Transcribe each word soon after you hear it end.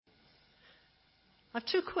I have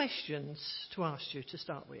two questions to ask you to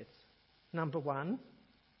start with. Number one,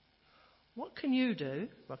 what can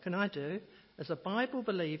I do as a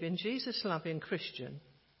Bible-believing, Jesus-loving Christian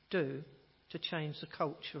do to change the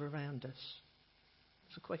culture around us?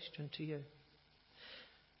 It's a question to you.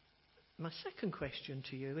 My second question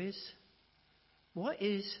to you is, what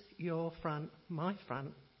is my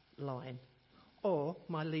front line, or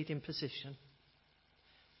my leading position?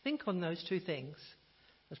 Think on those two things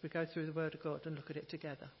as we go through the Word of God and look at it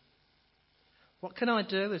together. What can I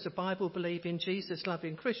do as a Bible-believing,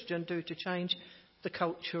 Jesus-loving Christian do to change the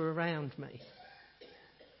culture around me?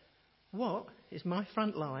 What is my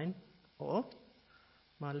front line or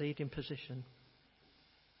my leading position?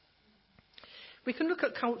 We can look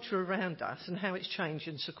at culture around us and how it's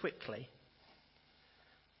changing so quickly.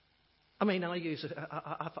 I mean,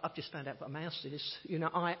 I've just found out what a mouse is. You know,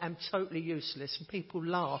 I am totally useless, and people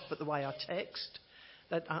laugh at the way I text.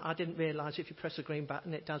 That I didn't realise if you press a green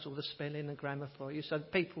button, it does all the spelling and grammar for you. So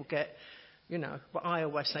people get, you know, what I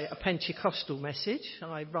always say, a Pentecostal message.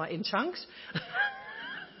 I write in tongues.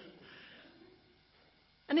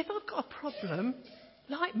 And if I've got a problem,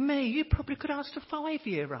 like me, you probably could ask a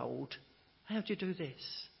 5-year-old, how do you do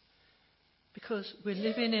this? Because we're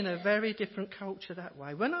living in a very different culture that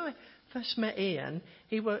way. When I first met Ian,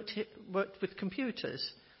 he worked with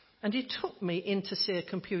computers. And he took me in to see a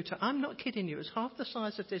computer. I'm not kidding you. It was half the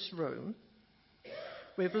size of this room,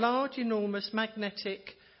 with large, enormous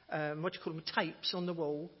magnetic, tapes on the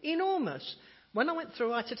wall. Enormous. When I went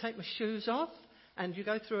through, I had to take my shoes off. And you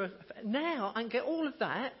go through now I can get all of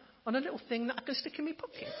that on a little thing that I can stick in my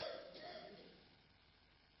pocket.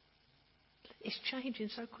 It's changing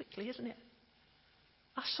so quickly, isn't it?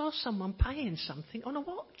 I saw someone paying something on a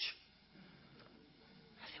watch.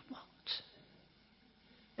 I said, what?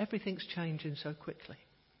 Everything's changing so quickly.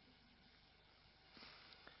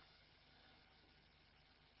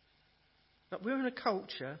 But we're in a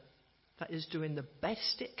culture that is doing the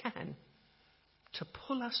best it can to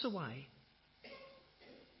pull us away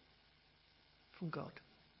from God,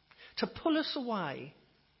 to pull us away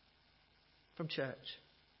from church,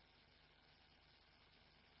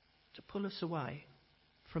 to pull us away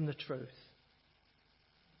from the truth.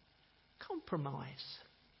 Compromise.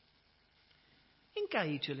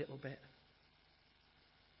 Engage a little bit.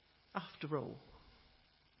 After all,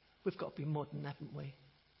 we've got to be modern, haven't we?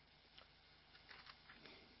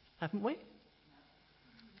 Haven't we? We've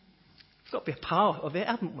got to be a part of it,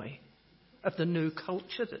 haven't we? Of the new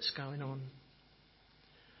culture that's going on.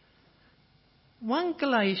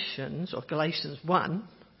 Galatians 1,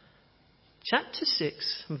 chapter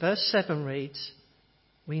 6 and verse 7 reads,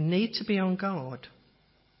 we need to be on guard.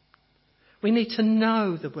 We need to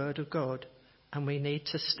know the Word of God, and we need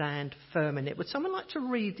to stand firm in it. Would someone like to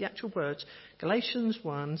read the actual words? Galatians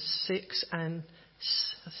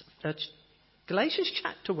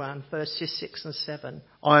chapter 1, verses 6 and 7.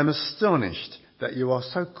 I am astonished that you are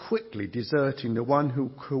so quickly deserting the one who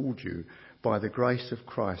called you by the grace of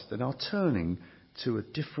Christ and are turning to a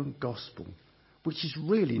different gospel, which is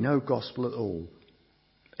really no gospel at all.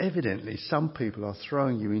 Evidently, some people are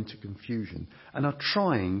throwing you into confusion and are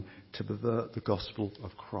trying to pervert the gospel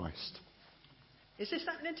of Christ. Is this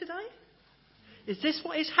happening today? Is this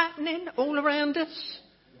what is happening all around us?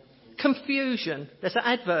 Confusion. There's an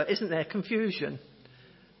advert, isn't there? Confusion.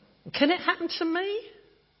 Can it happen to me?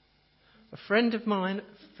 A friend of mine,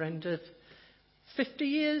 a friend of 50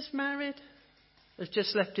 years married, has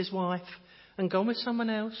just left his wife and gone with someone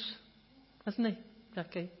else, hasn't he,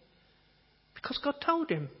 Jackie? Because God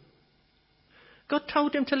told him. God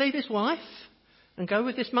told him to leave his wife and go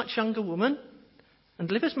with this much younger woman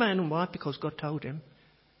and live as man and wife because God told him.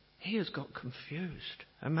 He has got confused.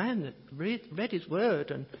 A man that read his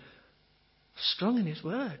word and strong in his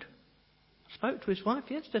word. I spoke to his wife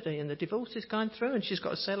yesterday and the divorce is going through and she's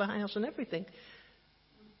got to sell her house and everything.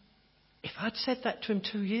 If I'd said that to him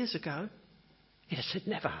 2 years ago, he'd have said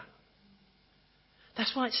never.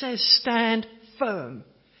 That's why it says stand firm.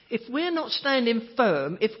 If we're not standing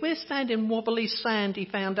firm, if we're standing wobbly, sandy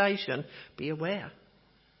foundation, be aware.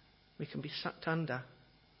 We can be sucked under.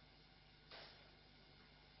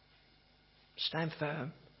 Stand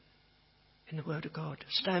firm in the Word of God.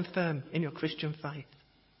 Stand firm in your Christian faith.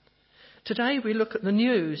 Today we look at the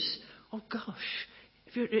news. Oh gosh,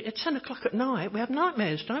 at 10 o'clock at night we have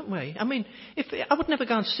nightmares, don't we? I mean, I would never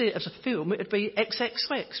go and see it as a film. It would be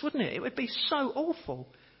XXX, wouldn't it? It would be so awful.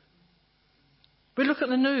 We look at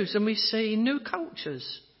the news and we see new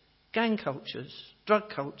cultures, gang cultures, drug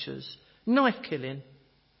cultures, knife killing.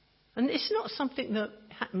 And it's not something that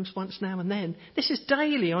happens once now and then. This is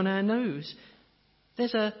daily on our news.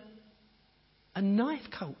 There's a knife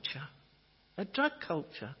culture, A drug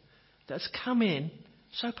culture that's come in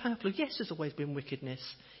so powerfully. Yes, there's always been wickedness.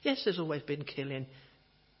 Yes, there's always been killing.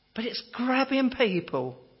 But it's grabbing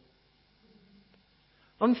people.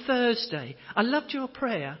 On Thursday, I loved your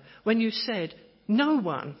prayer when you said, no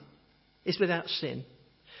one is without sin.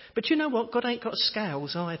 But you know what? God ain't got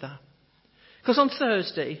scales either. Because on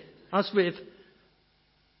Thursday, I was with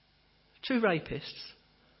 2 rapists,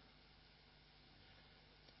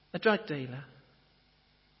 a drug dealer,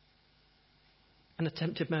 an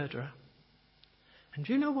attempted murderer. And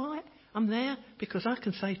you know why? I'm there because I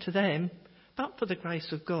can say to them, but for the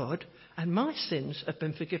grace of God, and my sins have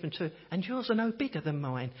been forgiven too, and yours are no bigger than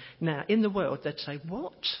mine. Now, in the world, they'd say,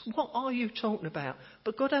 what? What are you talking about?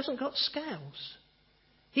 But God hasn't got scales.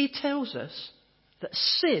 He tells us that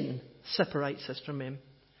sin separates us from him.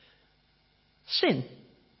 Sin.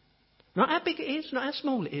 Not how big it is, not how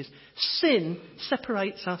small it is. Sin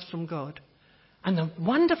separates us from God. And the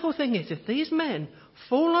wonderful thing is, if these men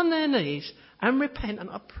fall on their knees and repent, and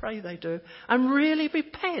I pray they do, and really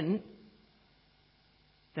repent,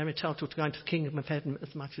 they're entitled to go into the kingdom of heaven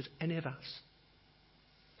as much as any of us.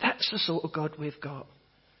 That's the sort of God we've got.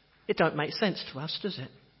 It don't make sense to us, does it?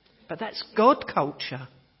 But that's God culture.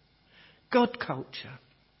 God culture.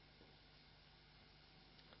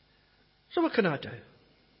 So what can I do?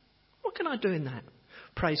 What can I do in that?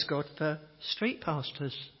 Praise God for street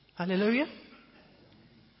pastors. Hallelujah.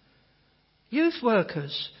 Youth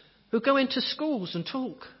workers who go into schools and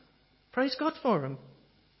talk. Praise God for them.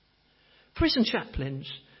 Prison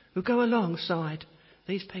chaplains who go alongside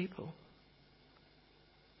these people.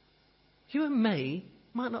 You and me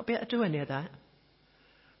might not be able to do any of that,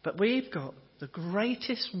 but we've got the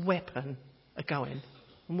greatest weapon going.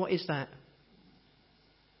 And what is that?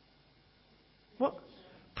 What?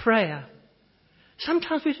 Prayer.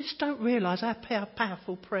 Sometimes we just don't realise how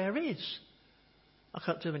powerful prayer is. I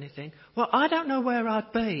can't do anything. Well, I don't know where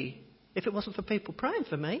I'd be if it wasn't for people praying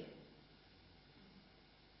for me.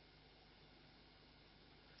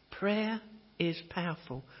 Prayer is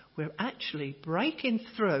powerful. We're actually breaking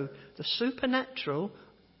through the supernatural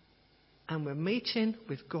and we're meeting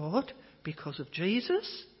with God because of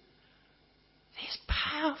Jesus. It's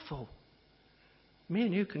powerful. Me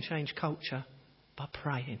and you can change culture by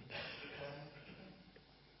praying.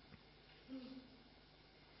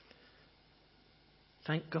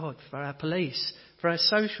 Thank God for our police, for our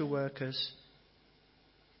social workers.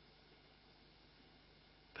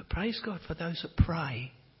 But praise God for those that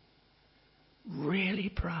pray. Really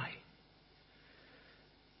pray.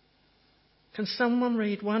 Can someone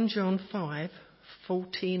read 1 John 5,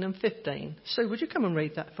 14 and 15? Sue, would you come and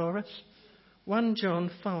read that for us? 1 John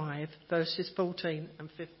 5, verses 14 and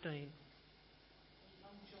 15.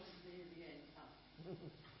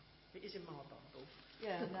 It is in my Bible.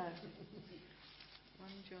 Yeah, no. 1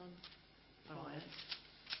 John 5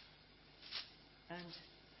 and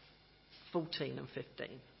 14 and 15.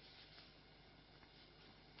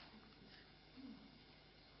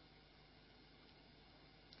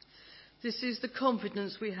 This is the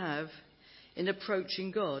confidence we have in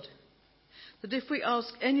approaching God, that if we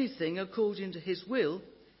ask anything according to his will,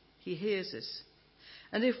 he hears us.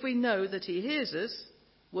 And if we know that he hears us,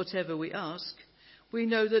 whatever we ask, we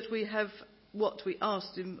know that we have what we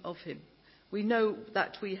asked him of him. We know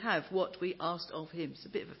that we have what we asked of him. It's a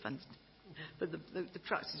bit of a fun, but the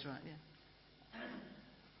practice is right, yeah.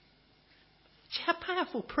 See how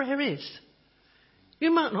powerful prayer is.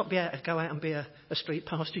 You might not be able to go out and be a street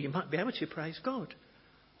pastor. You might be able to, praise God.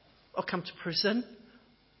 Or come to prison.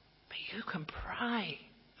 But you can pray.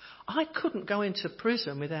 I couldn't go into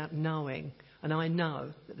prison without knowing, and I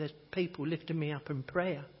know that there's people lifting me up in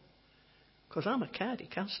prayer. Because I'm a county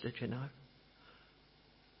custard, you know.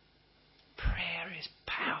 Prayer is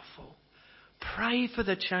powerful. Pray for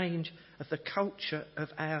the change of the culture of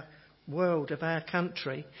our world, of our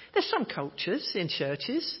country. There's some cultures in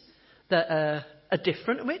churches that are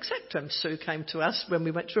different, and we accept them. Sue came to us when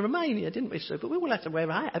we went to Romania, didn't we, Sue? But we all had to wear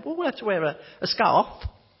a hat. We all had to wear a scarf.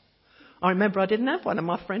 I remember I didn't have one, and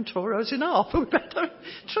my friend tore hers in half.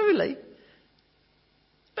 Truly.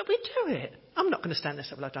 But we do it. I'm not going to stand there and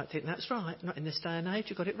say, well, I don't think that's right. Not in this day and age.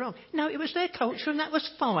 You got it wrong. No, it was their culture, and that was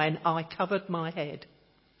fine. I covered my head.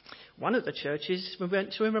 One of the churches we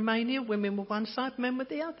went to in Romania, women were one side, men were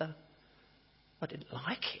the other. I didn't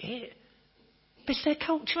like it. But it's their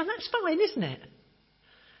culture, and that's fine, isn't it?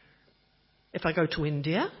 If I go to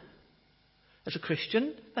India, as a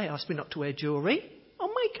Christian, they ask me not to wear jewellery or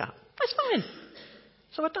makeup. That's fine.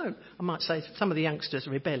 So I don't. I might say some of the youngsters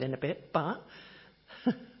are rebelling a bit, but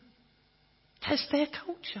that's their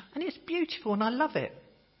culture, and it's beautiful, and I love it.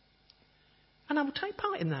 And I will take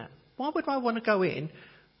part in that. Why would I want to go in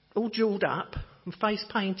all jewelled up and face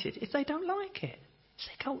painted if they don't like it. It's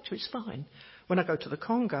their culture, it's fine. When I go to the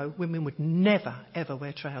Congo, women would never, ever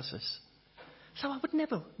wear trousers. So I would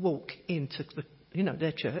never walk into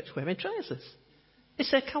their church wearing trousers.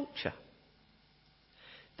 It's their culture.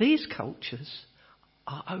 These cultures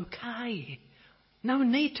are okay. No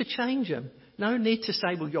need to change them. No need to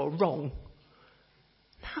say, well, you're wrong.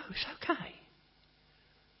 No, it's okay.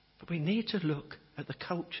 But we need to look at the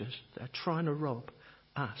cultures that are trying to rob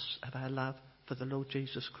us of our love for the Lord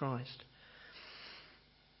Jesus Christ.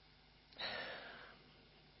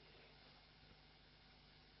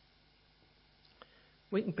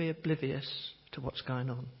 We can be oblivious to what's going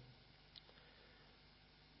on.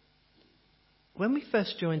 When we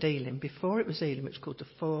first joined Elim, before it was Elim, it was called the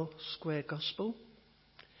Four Square Gospel.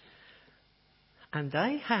 And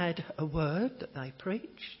they had a word that they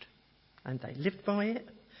preached, and they lived by it,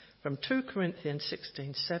 from 2 Corinthians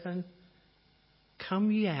 16:7,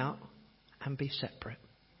 come ye out and be separate.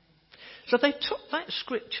 So they took that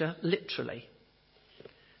scripture literally.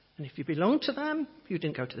 And if you belonged to them, you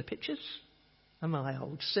didn't go to the pictures. And my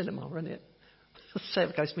old cinema, isn't it?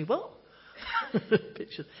 Sarah goes to me, what?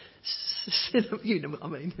 Pictures. Cinema, you know what I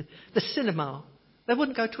mean. The cinema. They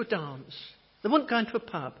wouldn't go to a dance. They wouldn't go into a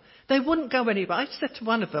pub. They wouldn't go anywhere. I said to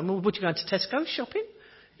one of them, well, would you go to Tesco shopping?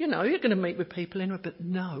 You know, you're going to meet with people anyway. But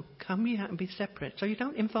no, come you out and be separate. So you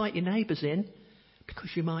don't invite your neighbours in because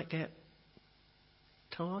you might get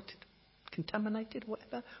tarted, contaminated,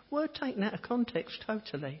 whatever. Word taken out of context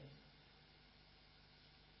totally.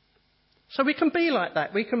 So we can be like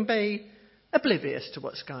that. We can be oblivious to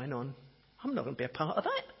what's going on. I'm not going to be a part of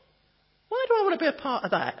that. Why do I want to be a part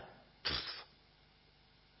of that?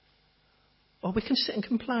 Or we can sit and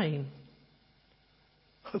complain.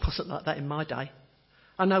 It wasn't like that in my day.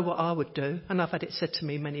 I know what I would do, and I've had it said to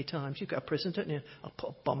me many times. You go to prison, don't you? I'll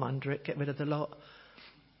put a bomb under it, get rid of the lot.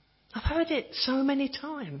 I've heard it so many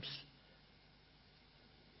times.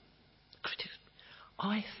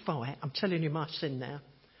 I fight, I'm telling you my sin now,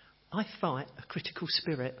 I fight a critical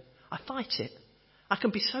spirit. I fight it. I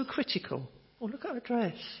can be so critical. Oh, look at her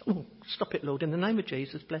dress. Oh, stop it, Lord, in the name of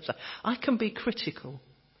Jesus, bless her. I can be critical.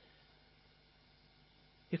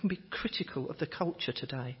 You can be critical of the culture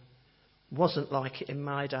today. Wasn't like it in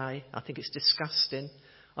my day. I think it's disgusting.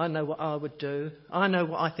 I know what I would do. I know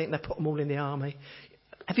what I think they put them all in the army.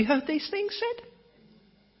 Have you heard these things said?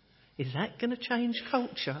 Is that going to change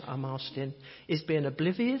culture? I'm asking. Is being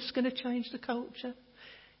oblivious going to change the culture?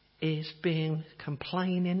 Is being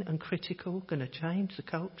complaining and critical going to change the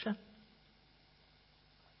culture?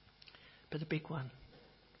 But the big one,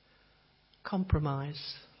 compromise,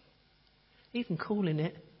 even calling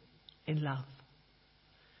it in love.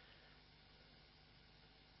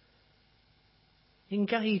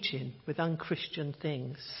 Engaging with unchristian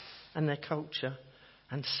things and their culture,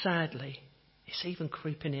 and sadly, it's even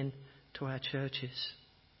creeping in to our churches.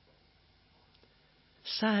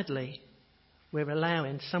 Sadly, we're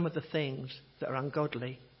allowing some of the things that are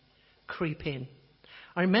ungodly creep in.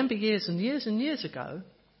 I remember years and years and years ago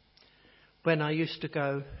when I used to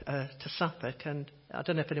go to Suffolk, and I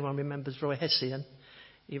don't know if anyone remembers Roy Hession.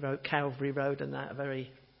 He wrote Calvary Road and that, a very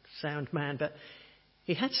sound man, but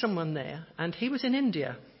he had someone there, and he was in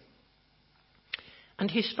India. And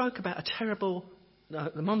he spoke about a terrible,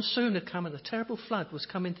 the monsoon had come and a terrible flood was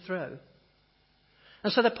coming through.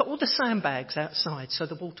 And so they put all the sandbags outside so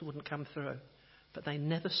the water wouldn't come through. But they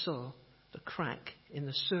never saw the crack in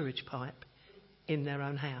the sewage pipe in their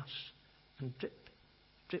own house. And drip,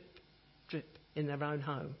 drip, drip in their own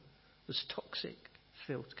home was toxic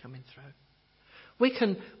filth coming through. We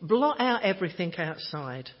can blot out everything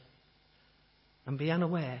outside and be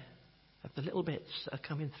unaware of the little bits that are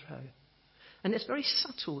coming through. And it's very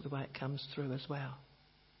subtle the way it comes through as well.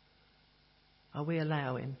 Are we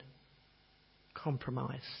allowing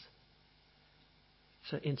compromise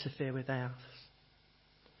to interfere with ours?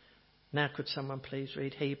 Now could someone please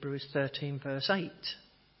read Hebrews 13 verse 8?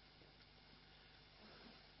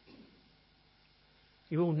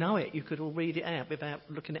 You all know it. You could all read it out without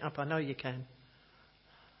looking it up. I know you can.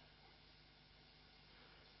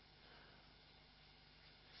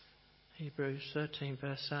 Hebrews 13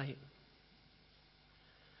 verse 8.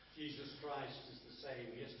 Jesus Christ is the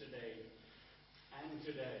same yesterday and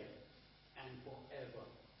today and forever.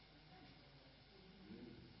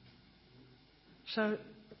 So,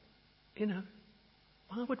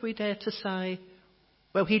 why would we dare to say,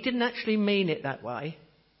 well, he didn't actually mean it that way?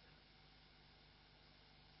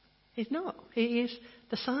 He's not. He is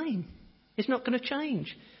the same. He's not going to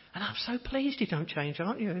change. And I'm so pleased he don't change,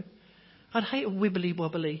 aren't you? I'd hate a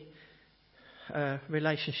wibbly-wobbly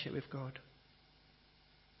relationship with God.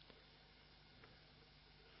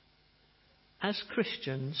 as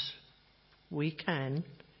Christians, we can,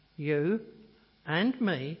 you and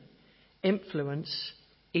me, influence,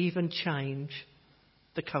 even change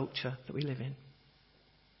the culture that we live in.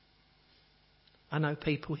 I know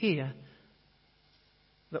people here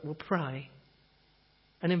that will pray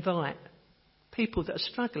and invite people that are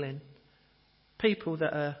struggling, people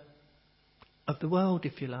that are of the world,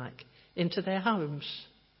 if you like, into their homes.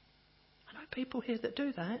 I know people here that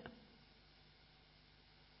do that.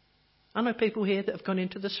 I know people here that have gone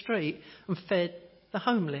into the street and fed the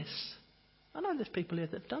homeless. I know there's people here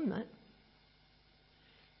that have done that.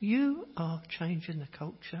 You are changing the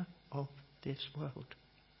culture of this world.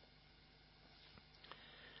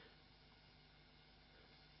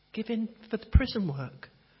 Giving for the prison work.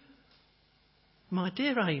 My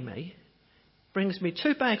dear Amy brings me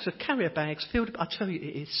 2 bags of carrier bags filled. I tell you,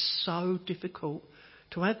 it is so difficult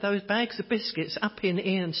to have those bags of biscuits up in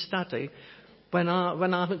Ian's study when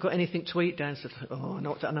I haven't got anything to eat downstairs.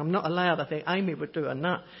 And I'm not allowed. I think Amy would do a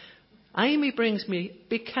nut. Amy brings me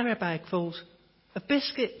big carrier bagfuls of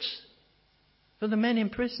biscuits for the men in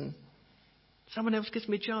prison. Someone else gives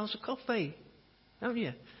me jars of coffee, don't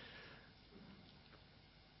you?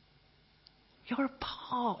 You're a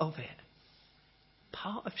part of it.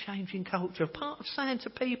 Part of changing culture. Part of saying to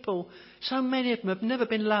people, so many of them have never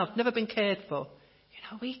been loved, never been cared for. You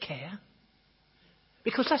know, we care.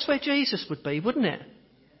 Because that's where Jesus would be, wouldn't it?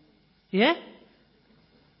 Yeah?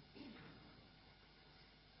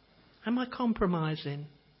 Am I compromising?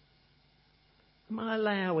 Am I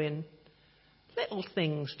allowing little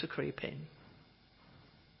things to creep in?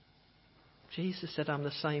 Jesus said, I'm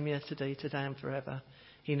the same yesterday, today and forever.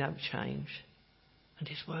 He don't change. And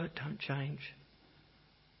his word don't change.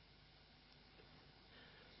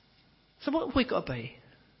 So what have we got to be?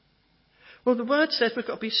 Well, the word says we've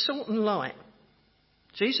got to be salt and light.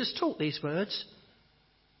 Jesus taught these words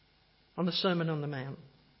on the Sermon on the Mount.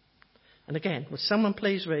 And again, would someone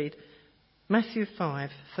please read Matthew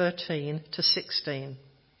 5:13 to 16.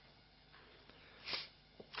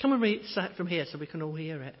 Come and read that from here so we can all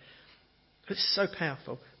hear it. It's so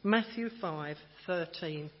powerful. Matthew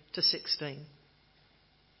 5:13 to 16.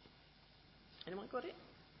 Anyone got it?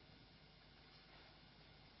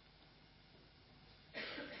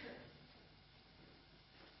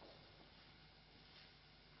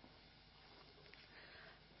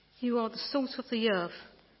 You are the salt of the earth,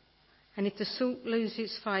 and if the salt loses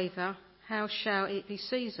its flavour, how shall it be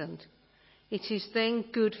seasoned? It is then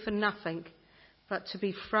good for nothing, but to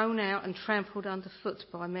be thrown out and trampled underfoot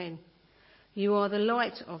by men. You are the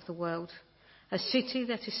light of the world. A city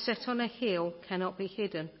that is set on a hill cannot be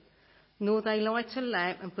hidden, nor they light a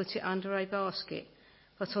lamp and put it under a basket,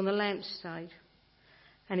 but on a lampstand,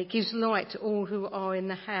 and it gives light to all who are in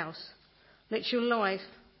the house. Let your life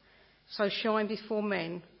so shine before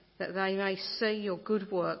men, that they may see your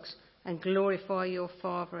good works and glorify your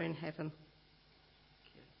Father in heaven.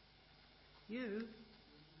 You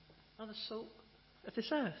are the salt of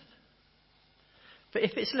this earth. But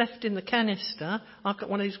if it's left in the canister, I've got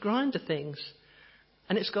one of these grinder things,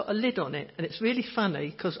 and it's got a lid on it, and it's really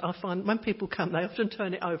funny because I find when people come, they often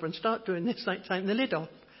turn it over and start doing this, like taking the lid off.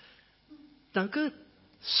 No good.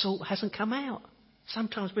 Salt hasn't come out.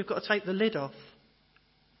 Sometimes we've got to take the lid off.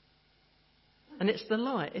 And it's the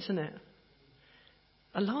light, isn't it?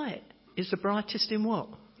 A light is the brightest in what?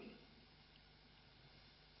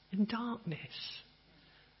 In darkness.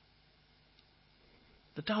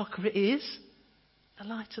 The darker it is, the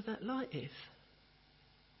lighter that light is.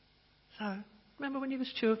 So, remember when you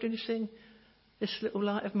was children, you sing, "This little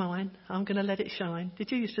light of mine, I'm going to let it shine."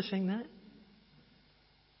 Did you used to sing that?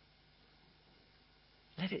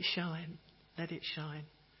 Let it shine, let it shine,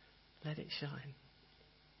 let it shine.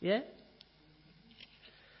 Yeah?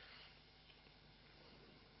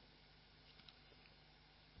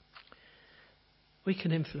 We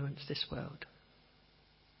can influence this world.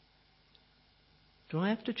 Do I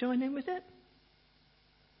have to join in with it?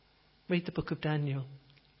 Read the book of Daniel.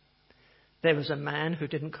 There was a man who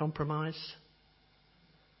didn't compromise.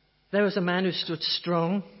 There was a man who stood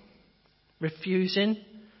strong, refusing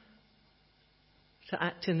to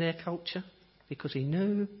act in their culture because he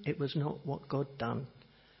knew it was not what God done.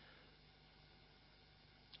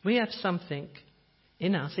 We have something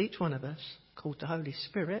in us, each one of us, called the Holy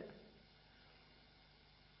Spirit.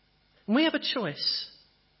 And we have a choice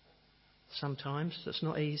sometimes that's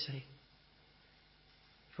not easy.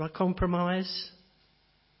 Do I compromise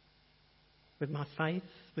with my faith,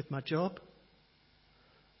 with my job,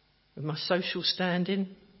 with my social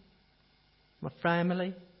standing, my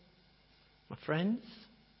family, my friends?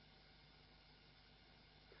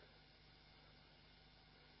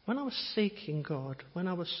 when I was seeking God, when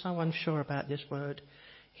I was so unsure about this word,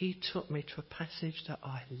 he took me to a passage that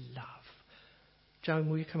I love. Joan,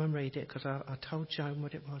 will you come and read it? Because I told Joan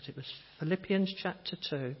what it was. It was Philippians chapter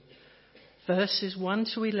 2, verses 1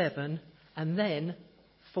 to 11, and then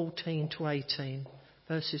 14 to 18.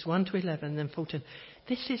 Verses 1 to 11, then 14.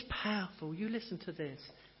 This is powerful. You listen to this.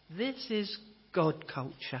 This is God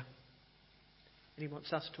culture. And he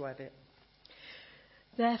wants us to have it.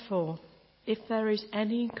 Therefore, if there is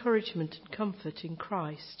any encouragement and comfort in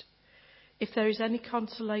Christ, if there is any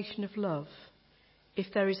consolation of love, if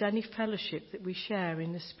there is any fellowship that we share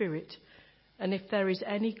in the Spirit, and if there is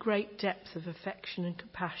any great depth of affection and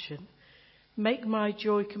compassion, make my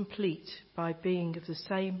joy complete by being of the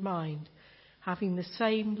same mind, having the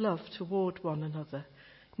same love toward one another,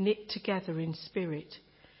 knit together in spirit,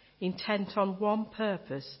 intent on one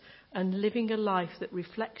purpose, and living a life that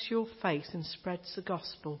reflects your faith and spreads the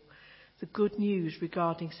gospel, the good news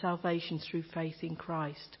regarding salvation through faith in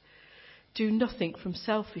Christ. Do nothing from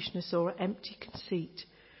selfishness or empty conceit,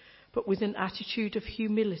 but with an attitude of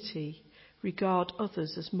humility, regard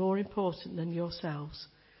others as more important than yourselves.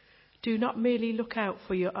 Do not merely look out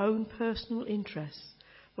for your own personal interests,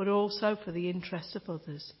 but also for the interests of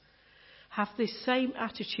others. Have this same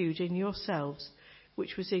attitude in yourselves,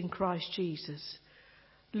 which was in Christ Jesus.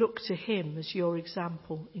 Look to him as your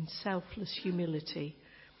example in selfless humility,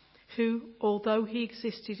 who, although he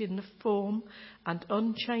existed in the form and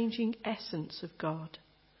unchanging essence of God,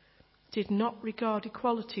 did not regard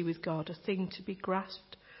equality with God a thing to be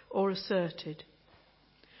grasped or asserted,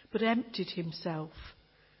 but emptied himself,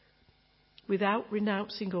 without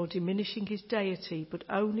renouncing or diminishing his deity, but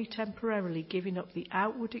only temporarily giving up the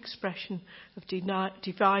outward expression of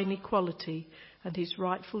divine equality and his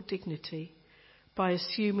rightful dignity, by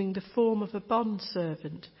assuming the form of a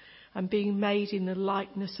bondservant and being made in the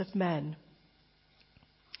likeness of men.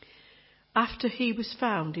 After he was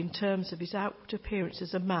found in terms of his outward appearance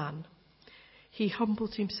as a man, he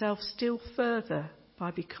humbled himself still further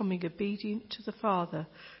by becoming obedient to the Father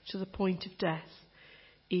to the point of death,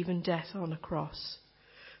 even death on a cross.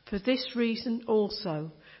 For this reason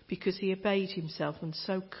also, because he obeyed himself and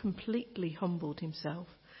so completely humbled himself,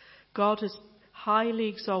 God has highly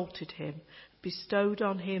exalted him, bestowed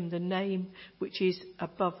on him the name which is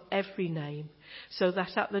above every name, so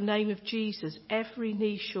that at the name of Jesus every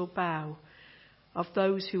knee shall bow, of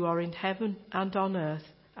those who are in heaven and on earth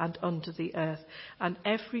and under the earth, and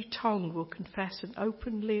every tongue will confess and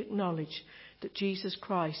openly acknowledge that Jesus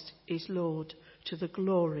Christ is Lord, to the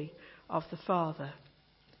glory of the Father.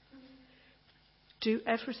 Do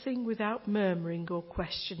everything without murmuring or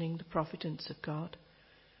questioning the providence of God,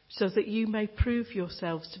 so that you may prove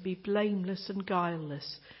yourselves to be blameless and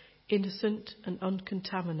guileless, innocent and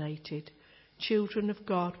uncontaminated, children of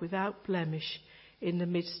God without blemish, in the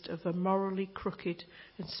midst of a morally crooked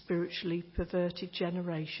and spiritually perverted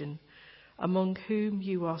generation, among whom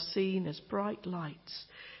you are seen as bright lights,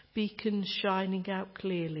 beacons shining out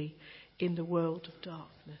clearly in the world of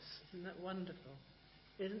darkness. Isn't that wonderful?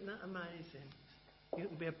 Isn't that amazing? You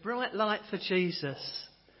can be a bright light for Jesus.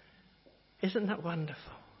 Isn't that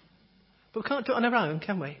wonderful? But we can't do it on our own,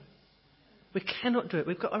 can we? We cannot do it.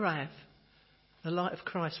 We've got to have the light of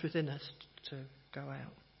Christ within us to go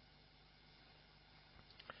out.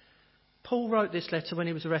 Paul wrote this letter when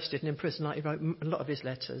he was arrested and in prison, like he wrote a lot of his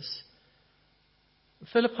letters.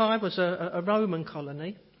 Philippi was a Roman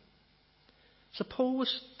colony. So Paul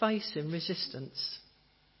was facing resistance.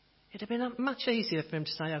 It'd have been much easier for him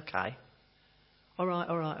to say, okay, all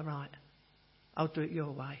right, I'll do it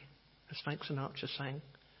your way, as Frank Sinatra sang.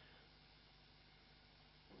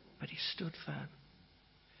 But he stood firm.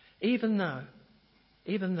 Even though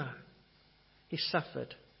he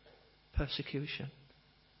suffered persecution.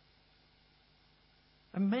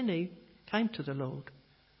 And many came to the Lord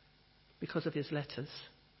because of his letters.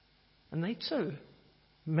 And they too,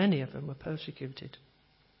 many of them were persecuted.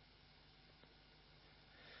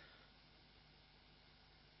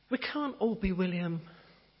 We can't all be William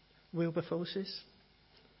Wilberforces.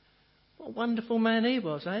 What a wonderful man he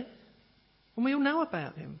was, eh? And we all know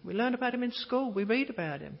about him. We learn about him in school. We read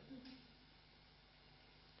about him.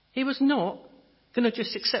 He was not going to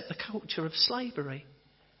just accept the culture of slavery.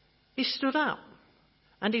 He stood up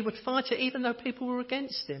and he would fight it even though people were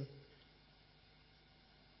against him.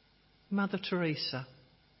 Mother Teresa,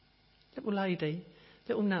 little lady,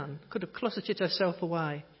 little nun, could have closeted herself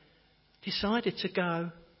away, decided to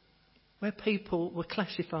go where people were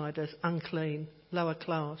classified as unclean, lower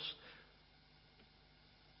class.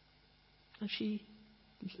 And she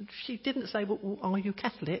didn't say, well, are you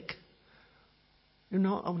Catholic? You're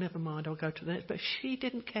not, oh, never mind, I'll go to the next. But she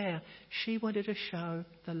didn't care. She wanted to show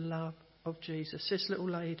the love of Jesus, this little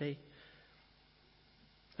lady.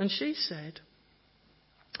 And she said,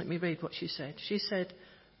 let me read what she said. She said,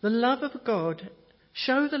 the love of God,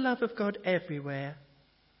 show the love of God everywhere,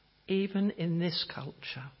 even in this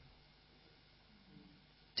culture.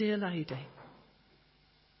 Dear lady,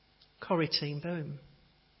 Corrie ten Boom,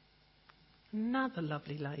 another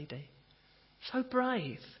lovely lady, so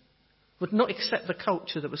brave, would not accept the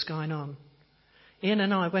culture that was going on. Ian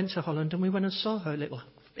and I went to Holland and we went and saw her little.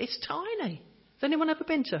 It's tiny. Has anyone ever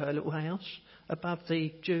been to her little house above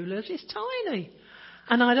the jewellers? It's tiny.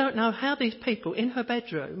 And I don't know how these people in her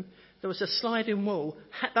bedroom, there was a sliding wall.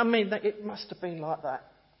 It must have been like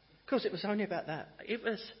that. Because it was only about that.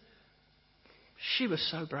 She was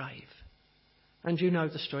so brave. And you know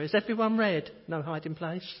the story. Has everyone read No Hiding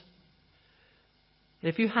Place?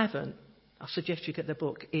 If you haven't, I suggest you get the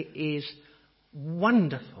book. It is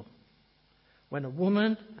wonderful when a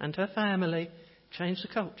woman and her family changed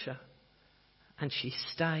the culture. And she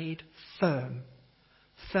stayed firm.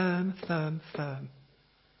 Firm, firm, firm.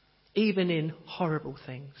 Even in horrible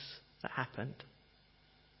things that happened.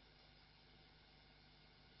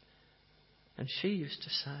 And she used to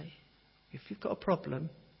say, if you've got a problem,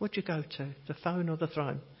 what do you go to? The phone or the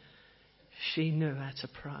throne? She knew how to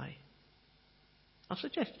pray. I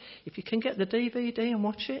suggest, if you can get the DVD and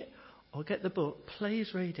watch it, or get the book,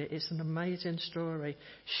 please read it. It's an amazing story.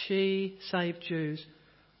 She saved Jews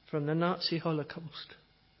from the Nazi Holocaust,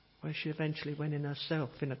 where she eventually went in herself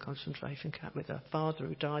in a concentration camp with her father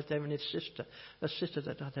who died there and his sister, a sister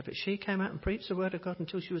that died there. But she came out and preached the word of God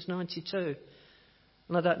until she was 92.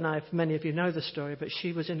 And I don't know if many of you know the story, but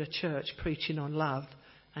she was in a church preaching on love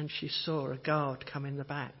and she saw a guard come in the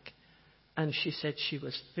back. And she said she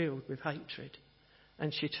was filled with hatred.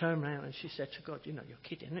 And she turned around and she said to God, you know, you're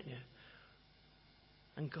kidding, aren't you?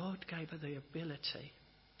 And God gave her the ability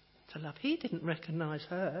to love. He didn't recognise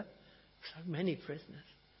her, so many prisoners.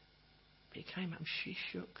 But he came up and she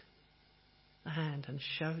shook the hand and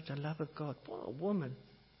showed the love of God. What a woman.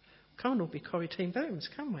 Can't all be Corrie ten Booms,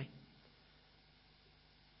 can we?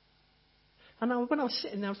 And when I was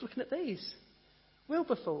sitting there, I was looking at these.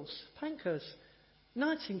 Wilberforce, Pankhurst,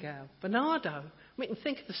 Nightingale, Bernardo. We can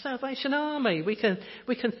think of the Salvation Army. We can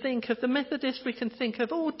think of the Methodists. We can think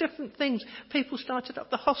of all different things. People started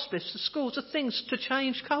up the hospice, the schools, the things to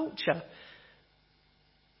change culture.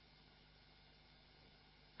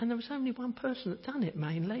 And there was only one person that done it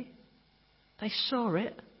mainly. They saw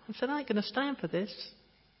it and said, I ain't going to stand for this.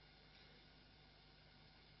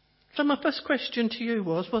 So my first question to you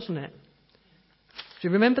wasn't it? Do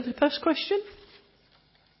you remember the first question?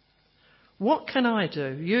 What can I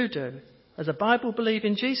do, you do, as a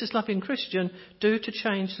Bible-believing, Jesus-loving Christian, do to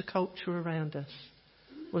change the culture around us?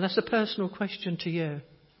 Well, that's a personal question to you.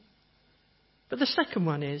 But the second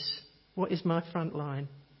one is, what is my front line?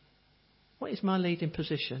 What is my leading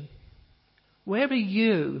position? Where are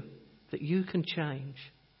you that you can change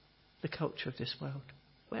the culture of this world?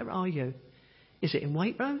 Where are you? Is it in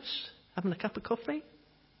Waitrose, having a cup of coffee?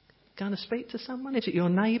 Going to speak to someone? Is it your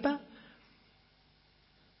neighbour?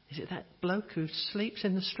 Is it that bloke who sleeps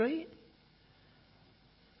in the street?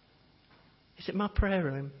 Is it my prayer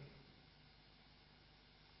room?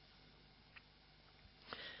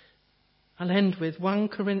 I'll end with 1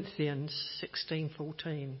 Corinthians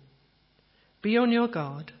 16:14. Be on your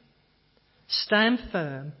guard, stand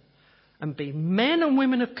firm, and be men and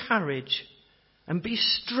women of courage, and be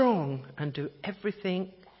strong, and do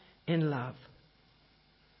everything in love.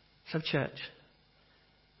 So, church,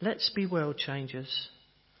 let's be world changers,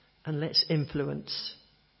 and let's influence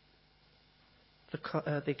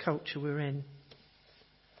the culture we're in.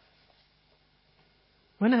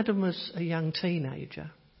 When Adam was a young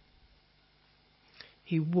teenager,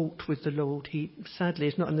 he walked with the Lord. He sadly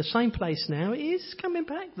is not in the same place now. He is coming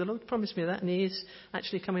back. The Lord promised me that, and he is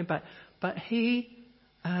actually coming back. But he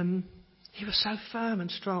was so firm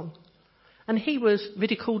and strong. And he was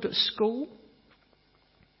ridiculed at school.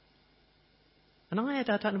 And I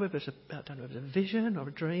don't know whether it was a vision or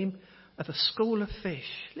a dream of a school of fish,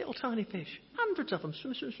 little tiny fish, hundreds of them,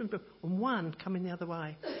 and one coming the other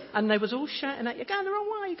way. And they was all shouting out, you're going the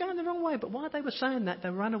wrong way, you're going the wrong way. But while they were saying that, they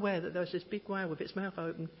were unaware that there was this big whale with its mouth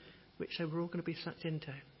open, which they were all going to be sucked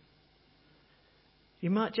into. You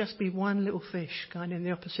might just be one little fish going in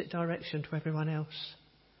the opposite direction to everyone else.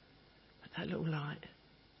 But that little light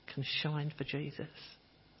can shine for Jesus.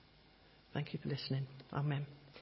 Thank you for listening. Amen.